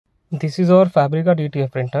This is our Fabrica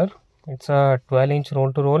DTF printer. It's a 12-inch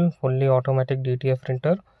roll-to-roll fully automatic DTF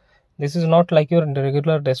printer. This is not like your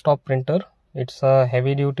regular desktop printer. It's a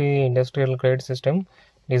heavy-duty industrial grade system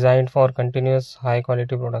designed for continuous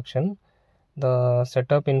high-quality production. The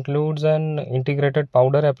setup includes an integrated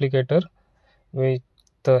powder applicator with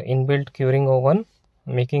the inbuilt curing oven,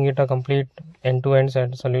 making it a complete end-to-end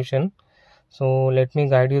solution. So let me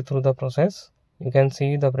guide you through the process. You can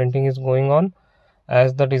see the printing is going on.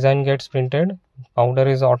 As the design gets printed, powder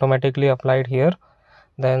is automatically applied here.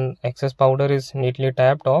 Then excess powder is neatly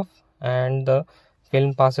tapped off and the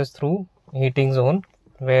film passes through heating zone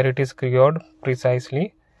where it is cured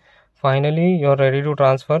precisely. Finally, you are ready to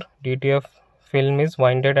transfer. DTF film is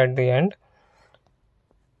winded at the end.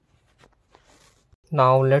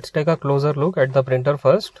 Now let's take a closer look at the printer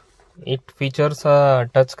first. It features a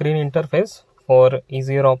touchscreen interface for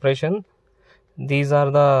easier operation. These are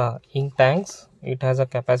the ink tanks. It has a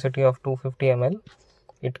capacity of 250 ml.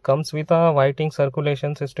 It comes with a white ink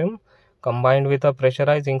circulation system combined with a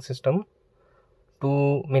pressurized ink system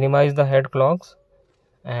to minimize the head clogs.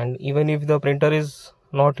 And even if the printer is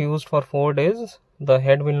not used for 4 days, the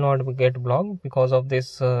head will not get blocked because of this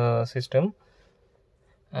system.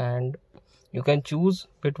 And you can choose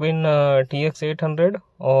between TX800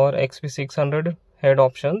 or XP600 head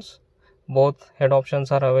options. Both head options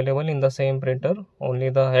are available in the same printer, only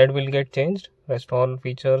the head will get changed, rest all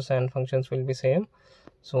features and functions will be same.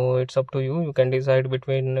 So it's up to you, you can decide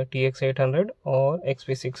between TX800 or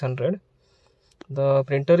XP600. The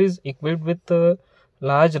printer is equipped with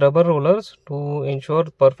large rubber rollers to ensure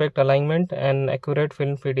perfect alignment and accurate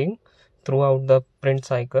film feeding throughout the print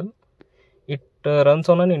cycle. It runs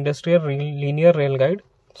on an industrial linear rail guide,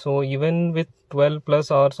 so even with 12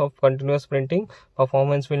 plus hours of continuous printing,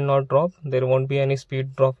 performance will not drop. There won't be any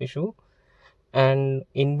speed drop issue. And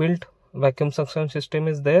inbuilt vacuum suction system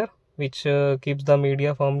is there, which keeps the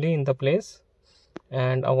media firmly in the place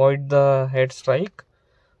and avoid the head strike.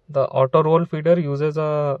 The auto roll feeder uses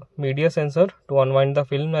a media sensor to unwind the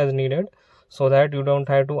film as needed, so that you don't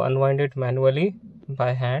have to unwind it manually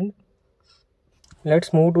by hand.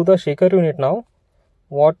 Let's move to the shaker unit now.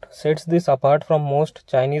 What sets this apart from most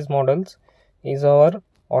Chinese models is our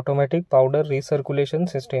automatic powder recirculation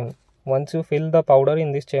system. Once you fill the powder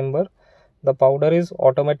in this chamber, the powder is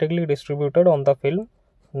automatically distributed on the film.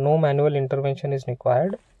 No manual intervention is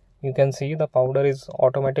required. You can see the powder is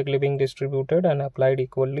automatically being distributed and applied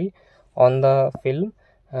equally on the film,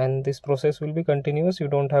 and this process will be continuous. You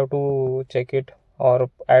don't have to check it or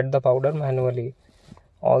add the powder manually.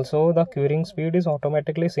 Also, the curing speed is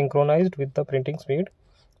automatically synchronized with the printing speed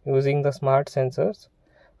using the smart sensors.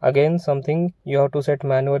 Again, something you have to set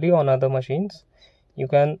manually on other machines. You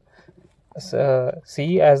can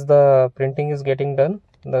see as the printing is getting done,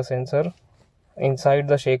 the sensor inside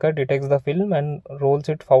the shaker detects the film and rolls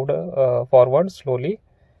it forward slowly,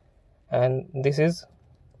 and this is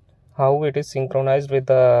how it is synchronized with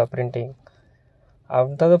the printing.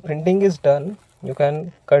 After the printing is done, you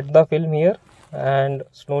can cut the film here and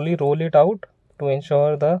slowly roll it out to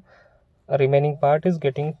ensure the remaining part is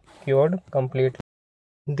getting cured completely.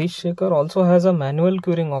 This shaker also has a manual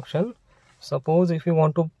curing option. Suppose if you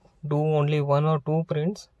want to do only 1 or 2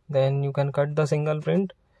 prints, then you can cut the single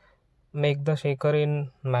print, make the shaker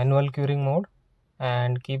in manual curing mode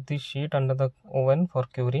and keep this sheet under the oven for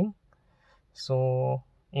curing. So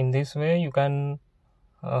in this way you can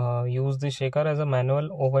use the shaker as a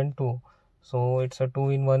manual oven too. So it's a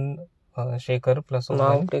 2-in-1 shaker plus oven.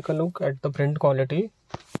 Now take a look at the print quality.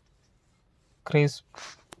 Crisp,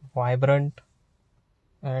 vibrant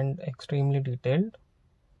and extremely detailed.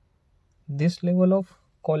 This level of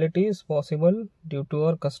quality is possible due to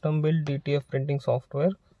our custom built DTF printing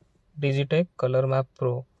software, Digitech Color Map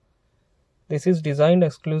Pro. This is designed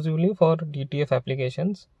exclusively for DTF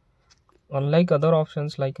applications. Unlike other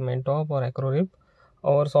options like Mentop or AcroRip,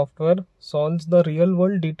 our software solves the real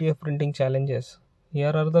world DTF printing challenges.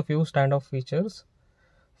 Here are the few standout features.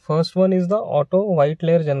 First one is the auto white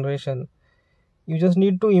layer generation. You just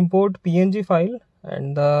need to import PNG file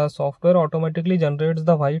and the software automatically generates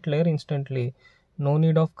the white layer instantly. No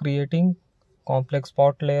need of creating complex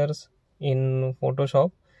spot layers in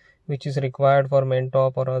Photoshop, which is required for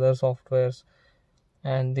Mentop or other softwares.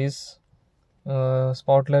 And this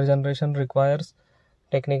spot layer generation requires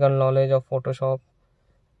technical knowledge of Photoshop.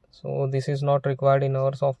 So this is not required in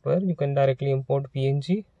our software. You can directly import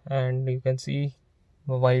PNG and you can see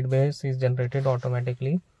the white base is generated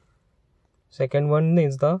automatically. Second one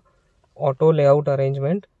is the auto layout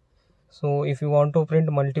arrangement. So if you want to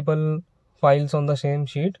print multiple files on the same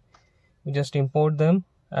sheet, you just import them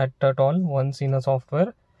at all once in a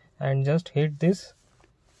software and just hit this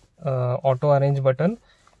auto arrange button.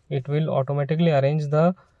 It will automatically arrange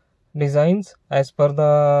the designs as per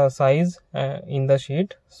the size in the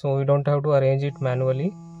sheet, so we don't have to arrange it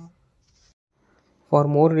manually. For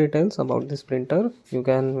more details about this printer, you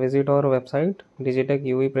can visit our website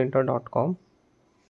digitechuvprinter.com.